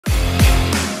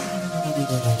All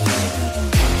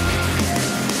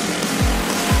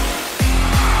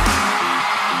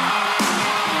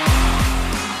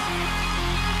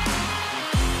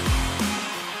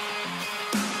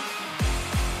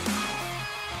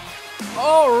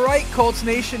right, Colts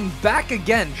Nation, back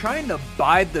again, trying to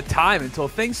bide the time until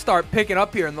things start picking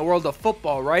up here in the world of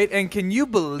football, right? And can you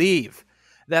believe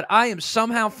that I am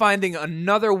somehow finding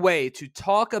another way to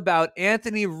talk about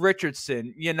Anthony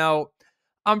Richardson? You know,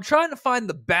 I'm trying to find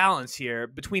the balance here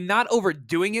between not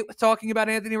overdoing it with talking about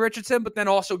Anthony Richardson, but then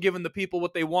also giving the people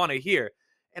what they want to hear.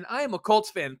 And I am a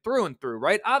Colts fan through and through,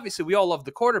 right? Obviously, we all love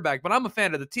the quarterback, but I'm a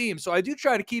fan of the team, so I do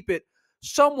try to keep it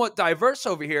somewhat diverse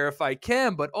over here if I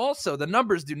can, but also the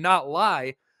numbers do not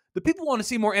lie. The people want to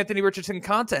see more Anthony Richardson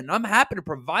content, and I'm happy to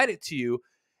provide it to you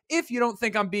if you don't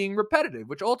think I'm being repetitive,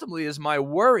 which ultimately is my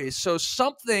worry. So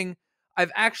something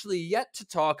I've actually yet to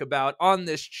talk about on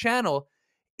this channel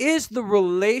is the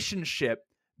relationship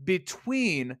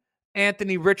between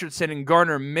Anthony Richardson and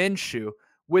Gardner Minshew.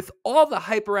 With all the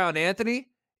hype around Anthony,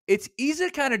 it's easy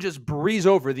to kind of just breeze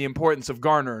over the importance of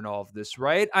Gardner in all of this,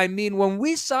 right? I mean, when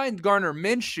we signed Gardner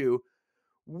Minshew,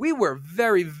 we were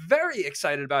very, very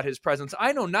excited about his presence.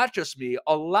 I know not just me,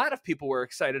 a lot of people were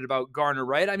excited about Gardner,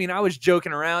 right? I mean, I was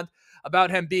joking around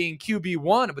about him being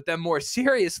QB1, but then more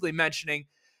seriously mentioning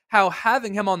how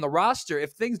having him on the roster,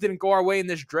 if things didn't go our way in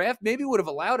this draft, maybe would have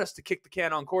allowed us to kick the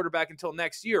can on quarterback until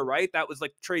next year, right? That was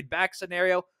like the trade back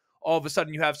scenario. All of a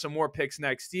sudden you have some more picks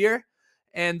next year.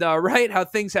 And right, how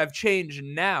things have changed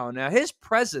now. Now, his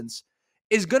presence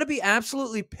is going to be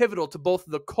absolutely pivotal to both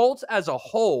the Colts as a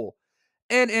whole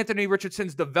and Anthony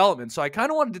Richardson's development. So I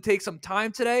kind of wanted to take some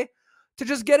time today to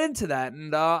just get into that.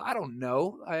 And I don't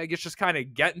know, I guess just kind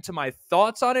of get into my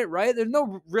thoughts on it, right? There's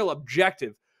no real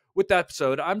objective with the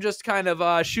episode. I'm just kind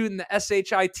of shooting the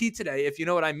SHIT today, if you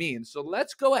know what I mean. So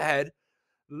let's go ahead.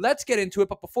 Let's get into it.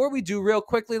 But before we do, real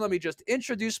quickly, let me just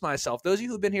introduce myself. Those of you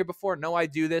who've been here before know I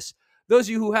do this. Those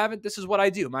of you who haven't, this is what I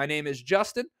do. My name is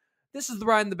Justin. This is the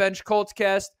Ride on the Bench Colts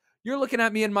cast. You're looking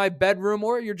at me in my bedroom,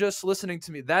 or you're just listening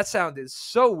to me. That sound is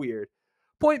so weird.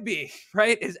 Point being,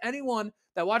 right, is anyone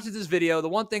that watches this video, the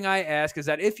one thing I ask is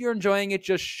that if you're enjoying it,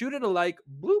 just shoot it a like.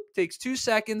 Bloop, takes 2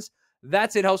 seconds.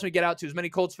 That's it. Helps me get out to as many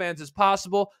Colts fans as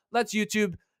possible. Lets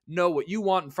YouTube know what you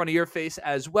want in front of your face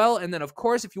as well. And then, of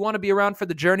course, if you want to be around for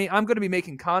the journey, I'm going to be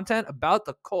making content about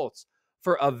the Colts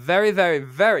for a very, very,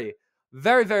 very,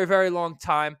 very, very, very long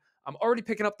time. I'm already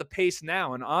picking up the pace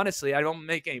now, and honestly, I don't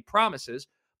make any promises,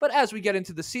 but as we get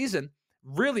into the season,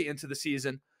 really into the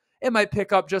season, it might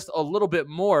pick up just a little bit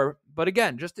more. But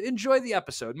again, just enjoy the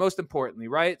episode, most importantly,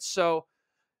 right? So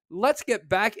let's get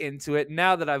back into it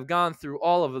now that I've gone through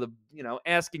all of the,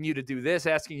 asking you to do this,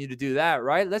 asking you to do that,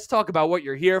 right? Let's talk about what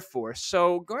you're here for.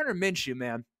 So Gardner Minshew,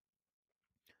 man,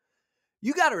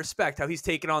 you got to respect how he's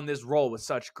taken on this role with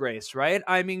such grace, right?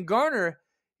 I mean, Gardner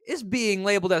is being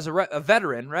labeled as a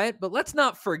veteran, right? But let's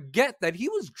not forget that he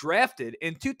was drafted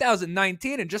in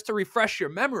 2019. And just to refresh your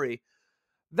memory,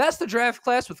 that's the draft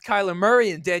class with Kyler Murray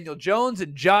and Daniel Jones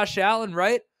and Josh Allen,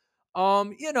 right?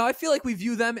 I feel like we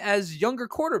view them as younger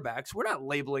quarterbacks. We're not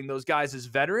labeling those guys as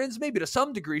veterans, maybe to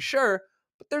some degree, sure,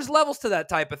 but there's levels to that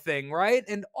type of thing, right?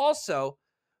 And also,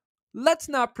 let's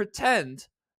not pretend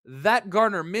that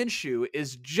Gardner Minshew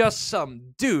is just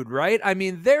some dude, right? I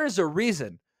mean, there's a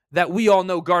reason that we all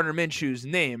know Gardner Minshew's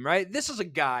name, right? This is a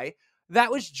guy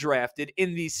that was drafted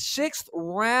in the 6th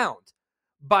round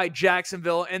by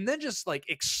Jacksonville and then just like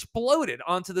exploded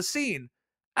onto the scene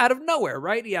out of nowhere,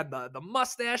 right? He had the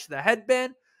mustache, the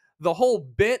headband, the whole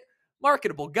bit.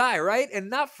 Marketable guy, right? And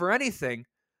not for anything.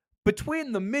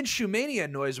 Between the Minshew Mania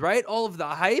noise, right? All of the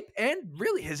hype and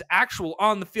really his actual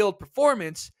on-the-field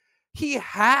performance, he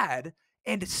had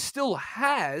and still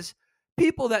has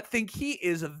people that think he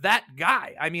is that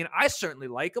guy. I mean, I certainly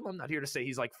like him. I'm not here to say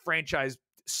he's like franchise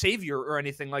savior or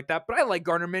anything like that, but I like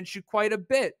Gardner Minshew quite a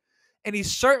bit. And he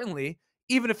certainly,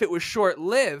 even if it was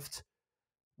short-lived,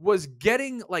 was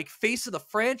getting like face of the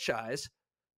franchise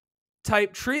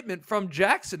type treatment from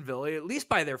Jacksonville, at least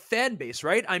by their fan base,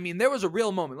 right? I mean, there was a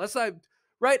real moment. Let's not,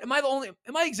 right? Am I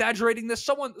exaggerating this?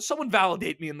 Someone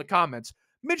validate me in the comments.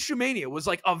 Minshew Mania was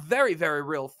like a very, very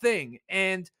real thing.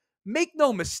 And make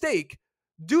no mistake,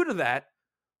 due to that,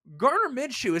 Gardner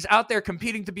Minshew is out there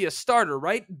competing to be a starter,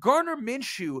 right? Gardner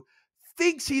Minshew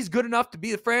thinks he's good enough to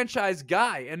be the franchise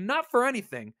guy, and not for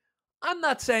anything. I'm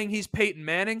not saying he's Peyton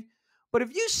Manning, but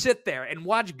if you sit there and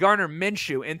watch Gardner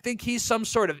Minshew and think he's some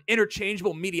sort of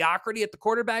interchangeable mediocrity at the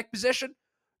quarterback position,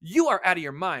 you are out of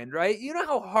your mind, right? You know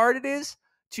how hard it is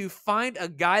to find a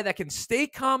guy that can stay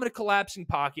calm in a collapsing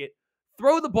pocket,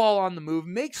 throw the ball on the move,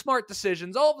 make smart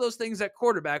decisions, all of those things at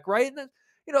quarterback, right? And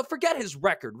forget his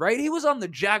record, right? He was on the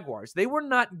Jaguars. They were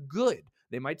not good.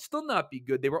 They might still not be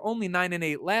good. They were only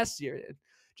 9-8 last year.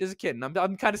 Just kidding.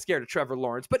 I'm kind of scared of Trevor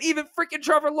Lawrence. But even freaking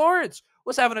Trevor Lawrence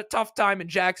was having a tough time in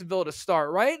Jacksonville to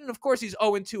start, right? And of course, he's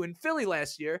 0-2 in Philly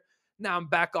last year. Now I'm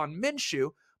back on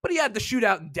Minshew. But he had the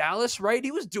shootout in Dallas, right? He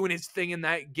was doing his thing in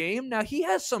that game. Now, he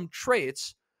has some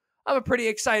traits of a pretty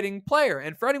exciting player.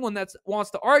 And for anyone that wants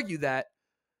to argue that,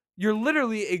 you're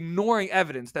literally ignoring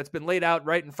evidence that's been laid out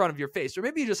right in front of your face. Or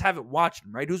maybe you just haven't watched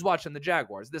them, right? Who's watching the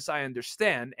Jaguars? This I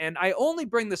understand. And I only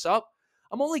bring this up.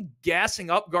 I'm only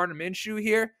gassing up Gardner Minshew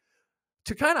here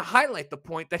to kind of highlight the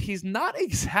point that he's not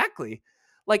exactly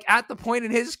like at the point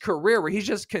in his career where he's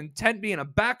just content being a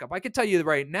backup. I can tell you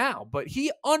right now, but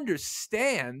he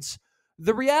understands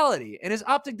the reality and is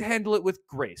opting to handle it with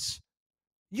grace.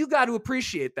 You got to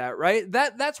appreciate that, right?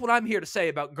 That's what I'm here to say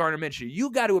about Gardner Minshew.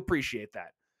 You got to appreciate that.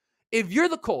 If you're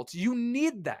the Colts, you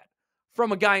need that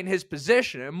from a guy in his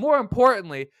position. And more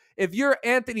importantly, if you're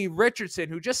Anthony Richardson,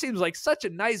 who just seems like such a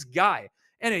nice guy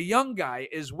and a young guy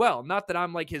as well, not that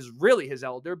I'm like his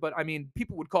elder, but I mean,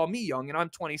 people would call me young and I'm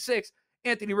 26.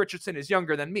 Anthony Richardson is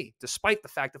younger than me, despite the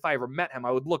fact if I ever met him,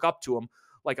 I would look up to him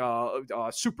like a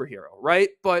superhero, right?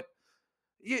 But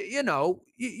you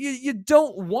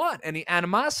don't want any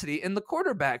animosity in the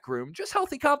quarterback room, just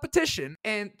healthy competition.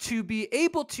 And to be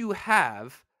able to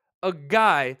have a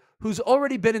guy who's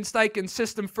already been in Steichen's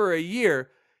system for a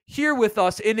year here with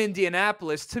us in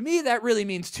Indianapolis, to me, that really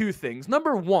means two things.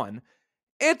 Number one,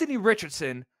 Anthony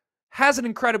Richardson has an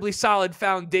incredibly solid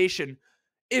foundation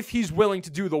if he's willing to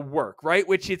do the work, right?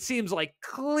 Which it seems like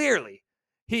clearly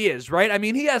he is, right? I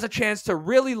mean, he has a chance to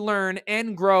really learn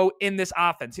and grow in this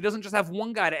offense. He doesn't just have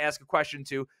one guy to ask a question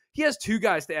to. He has two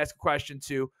guys to ask a question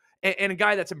to and a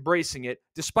guy that's embracing it,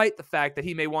 despite the fact that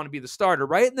he may want to be the starter,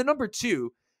 right? And then number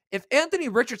two, if Anthony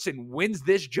Richardson wins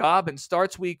this job and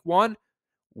starts week one,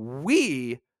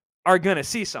 we are going to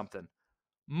see something.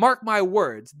 Mark my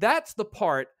words. That's the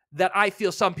part that I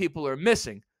feel some people are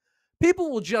missing.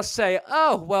 People will just say,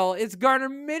 oh, well, it's Gardner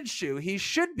Minshew. He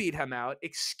should beat him out.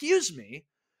 Excuse me.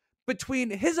 Between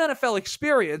his NFL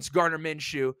experience, Gardner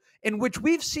Minshew, in which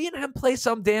we've seen him play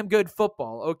some damn good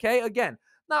football, okay? Again,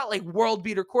 not like world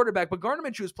beater quarterback, but Gardner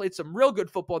Minshew has played some real good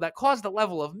football that caused a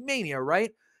level of mania,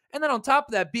 right? And then on top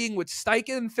of that, being with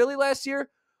Steichen in Philly last year,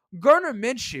 Gardner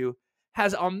Minshew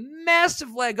has a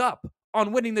massive leg up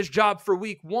on winning this job for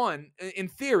week one, in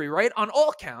theory, right? On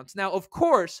all counts. Now, of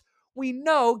course, we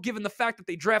know, given the fact that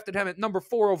they drafted him at number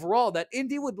 4 overall, that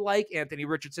Indy would like Anthony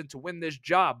Richardson to win this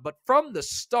job. But from the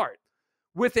start,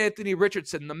 with Anthony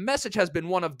Richardson, the message has been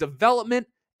one of development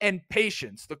and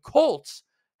patience. The Colts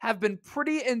have been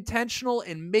pretty intentional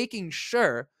in making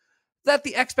sure that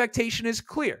the expectation is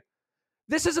clear.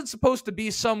 This isn't supposed to be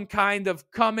some kind of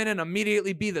come in and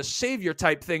immediately be the savior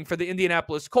type thing for the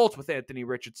Indianapolis Colts with Anthony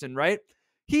Richardson, right?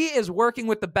 He is working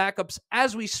with the backups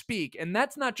as we speak, and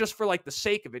that's not just for like the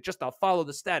sake of it, just I'll follow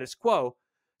the status quo.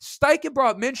 Steichen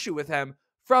brought Minshew with him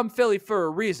from Philly for a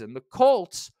reason. The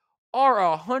Colts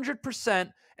are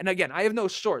 100%, and again, I have no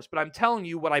source, but I'm telling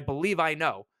you what I believe I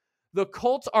know. The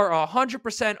Colts are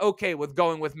 100% okay with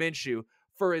going with Minshew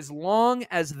for as long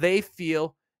as they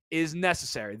feel is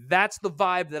necessary. That's the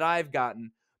vibe that I've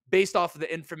gotten based off of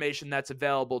the information that's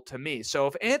available to me. So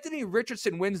if Anthony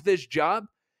Richardson wins this job,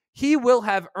 he will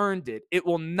have earned it. It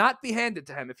will not be handed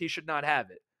to him if he should not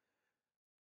have it.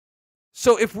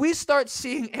 So if we start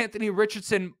seeing Anthony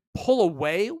Richardson pull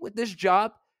away with this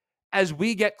job as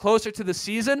we get closer to the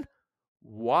season,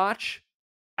 watch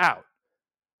out.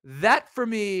 That for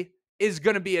me is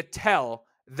going to be a tell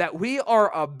that we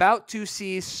are about to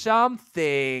see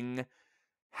something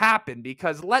happen,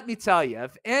 because let me tell you,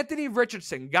 if Anthony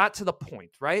Richardson got to the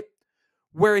point, right,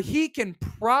 where he can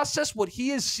process what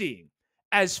he is seeing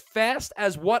as fast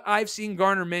as what I've seen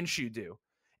Gardner Minshew do,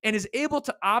 and is able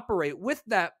to operate with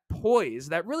that poise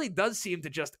that really does seem to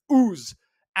just ooze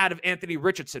out of Anthony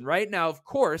Richardson, right? Now, of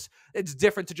course, it's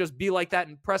different to just be like that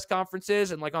in press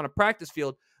conferences and like on a practice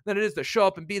field than it is to show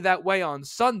up and be that way on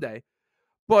Sunday.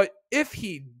 But if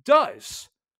he does,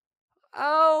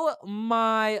 oh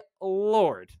my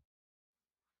Lord.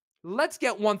 Let's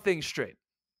get one thing straight.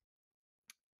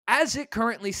 As it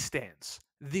currently stands,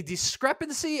 the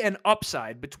discrepancy and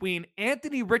upside between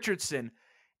Anthony Richardson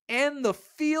and the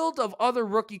field of other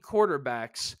rookie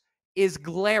quarterbacks is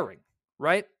glaring,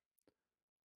 right?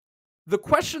 The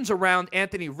questions around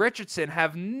Anthony Richardson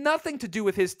have nothing to do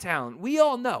with his talent. We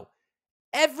all know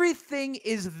everything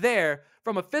is there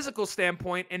from a physical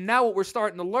standpoint, and now what we're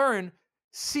starting to learn,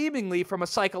 seemingly from a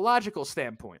psychological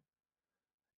standpoint.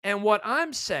 And what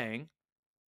I'm saying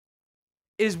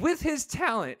is with his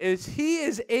talent is he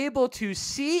is able to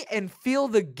see and feel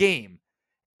the game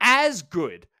as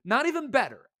good, not even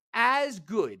better, as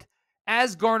good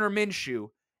as Gardner Minshew.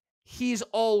 He's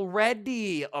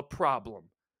already a problem,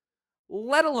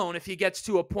 let alone if he gets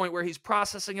to a point where he's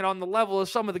processing it on the level of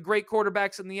some of the great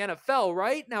quarterbacks in the NFL,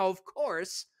 right? Now, of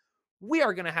course, we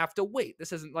are going to have to wait.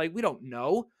 This isn't like we don't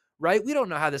know, right? We don't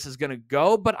know how this is going to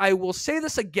go, but I will say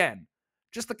this again,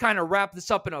 just to kind of wrap this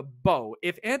up in a bow.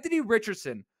 If Anthony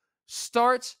Richardson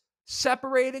starts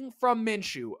separating from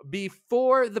Minshew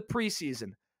before the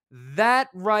preseason, that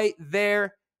right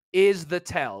there is the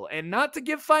tell. And not to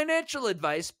give financial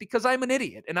advice because I'm an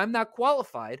idiot and I'm not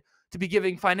qualified to be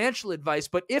giving financial advice,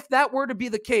 but if that were to be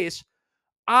the case,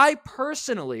 I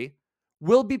personally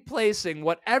will be placing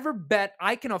whatever bet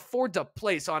I can afford to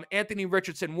place on Anthony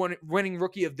Richardson winning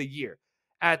Rookie of the Year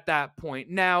at that point.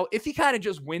 Now, if he kind of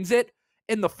just wins it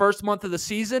in the first month of the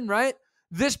season, right,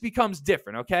 this becomes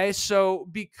different, okay? So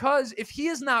because if he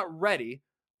is not ready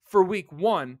for week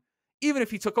 1, even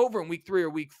if he took over in week 3 or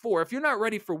week 4, if you're not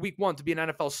ready for week 1 to be an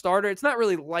NFL starter, it's not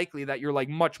really likely that you're like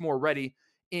much more ready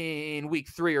in week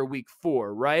 3 or week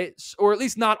 4, right? Or at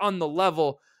least not on the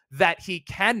level that he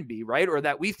can be, right? Or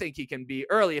that we think he can be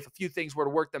early if a few things were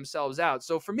to work themselves out.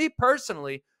 So for me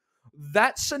personally,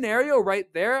 that scenario right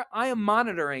there, I am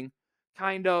monitoring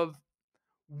kind of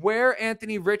where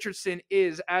Anthony Richardson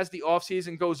is as the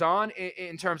offseason goes on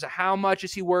in terms of how much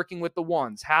is he working with the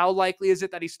ones? How likely is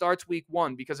it that he starts week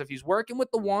 1? Because if he's working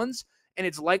with the ones and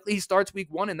it's likely he starts week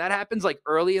 1 and that happens like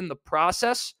early in the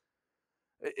process,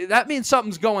 that means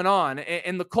something's going on,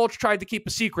 and the Colts tried to keep a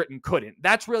secret and couldn't.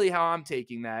 That's really how I'm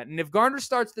taking that. And if Gardner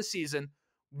starts the season,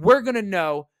 we're going to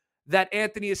know that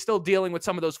Anthony is still dealing with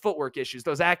some of those footwork issues,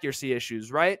 those accuracy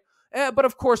issues, right? But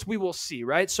of course, we will see,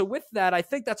 right? So with that, I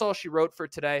think that's all she wrote for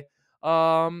today.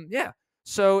 Yeah.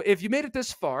 So if you made it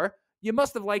this far, you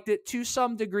must have liked it to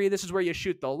some degree. This is where you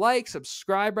shoot the like,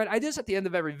 subscribe, right? I do this at the end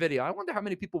of every video. I wonder how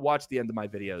many people watch the end of my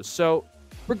videos. So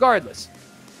regardless,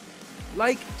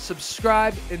 like,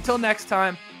 subscribe. Until next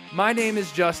time, my name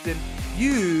is Justin.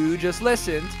 You just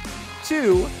listened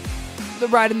to the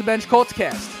Ride in the Bench Colts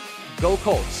cast. Go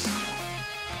Colts.